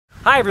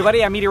Hi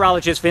everybody, I'm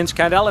meteorologist Vince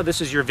Condella.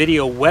 This is your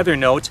video weather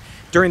notes.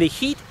 During the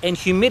heat and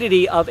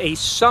humidity of a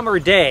summer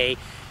day,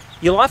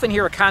 you'll often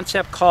hear a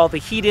concept called the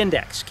heat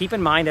index. Keep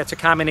in mind that's a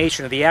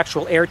combination of the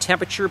actual air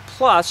temperature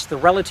plus the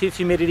relative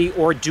humidity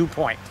or dew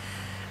point.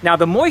 Now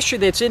the moisture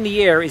that's in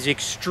the air is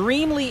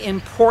extremely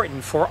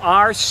important for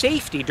our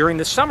safety during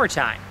the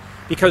summertime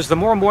because the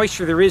more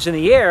moisture there is in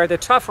the air, the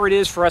tougher it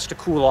is for us to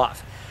cool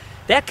off.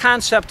 That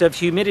concept of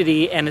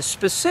humidity and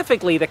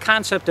specifically the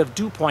concept of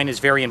dew point is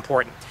very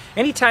important.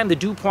 Anytime the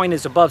dew point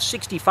is above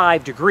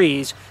 65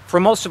 degrees,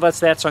 for most of us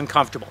that's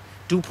uncomfortable.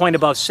 Dew point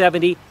above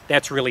 70,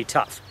 that's really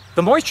tough.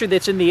 The moisture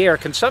that's in the air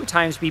can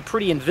sometimes be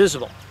pretty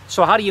invisible.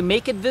 So how do you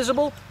make it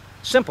visible?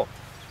 Simple.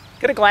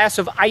 Get a glass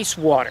of ice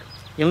water.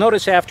 You'll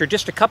notice after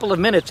just a couple of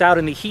minutes out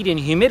in the heat and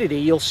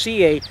humidity, you'll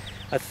see a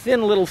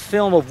thin little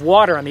film of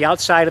water on the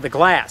outside of the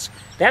glass.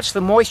 That's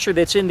the moisture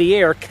that's in the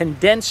air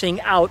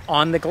condensing out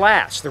on the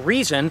glass. The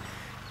reason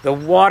the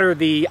water,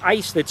 the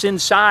ice that's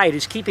inside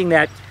is keeping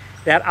that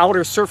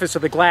outer surface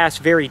of the glass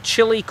very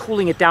chilly,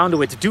 cooling it down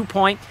to its dew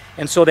point,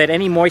 and so that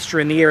any moisture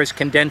in the air is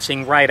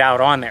condensing right out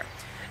on there.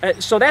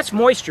 So that's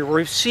moisture.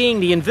 We're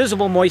seeing the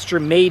invisible moisture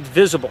made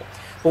visible.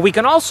 But we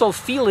can also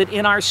feel it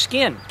in our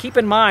skin. Keep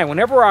in mind,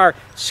 whenever our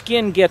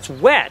skin gets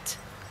wet,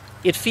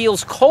 it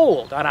feels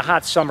cold on a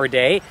hot summer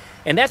day,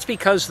 and that's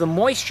because the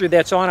moisture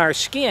that's on our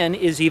skin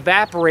is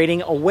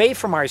evaporating away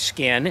from our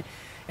skin,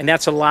 and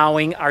that's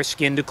allowing our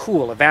skin to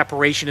cool.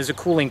 Evaporation is a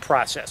cooling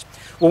process.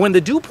 Well, when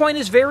the dew point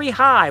is very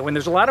high, when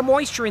there's a lot of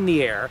moisture in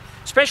the air,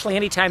 especially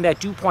anytime that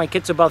dew point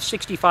gets above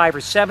 65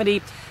 or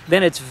 70,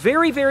 then it's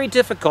very, very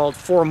difficult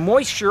for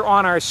moisture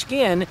on our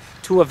skin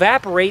to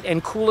evaporate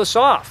and cool us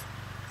off.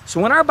 So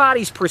when our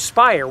bodies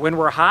perspire, when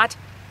we're hot,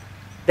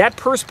 that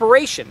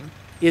perspiration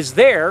is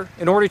there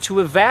in order to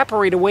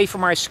evaporate away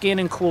from our skin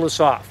and cool us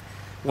off.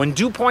 When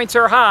dew points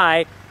are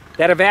high,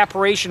 that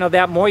evaporation of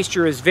that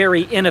moisture is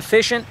very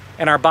inefficient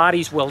and our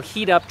bodies will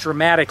heat up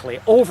dramatically,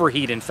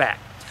 overheat in fact.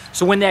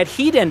 So when that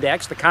heat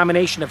index, the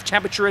combination of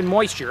temperature and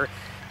moisture,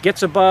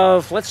 gets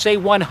above, let's say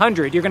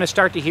 100, you're going to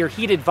start to hear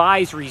heat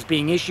advisories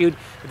being issued.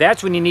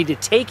 That's when you need to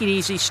take it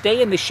easy,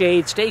 stay in the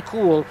shade, stay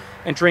cool,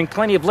 and drink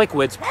plenty of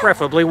liquids,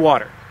 preferably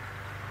water.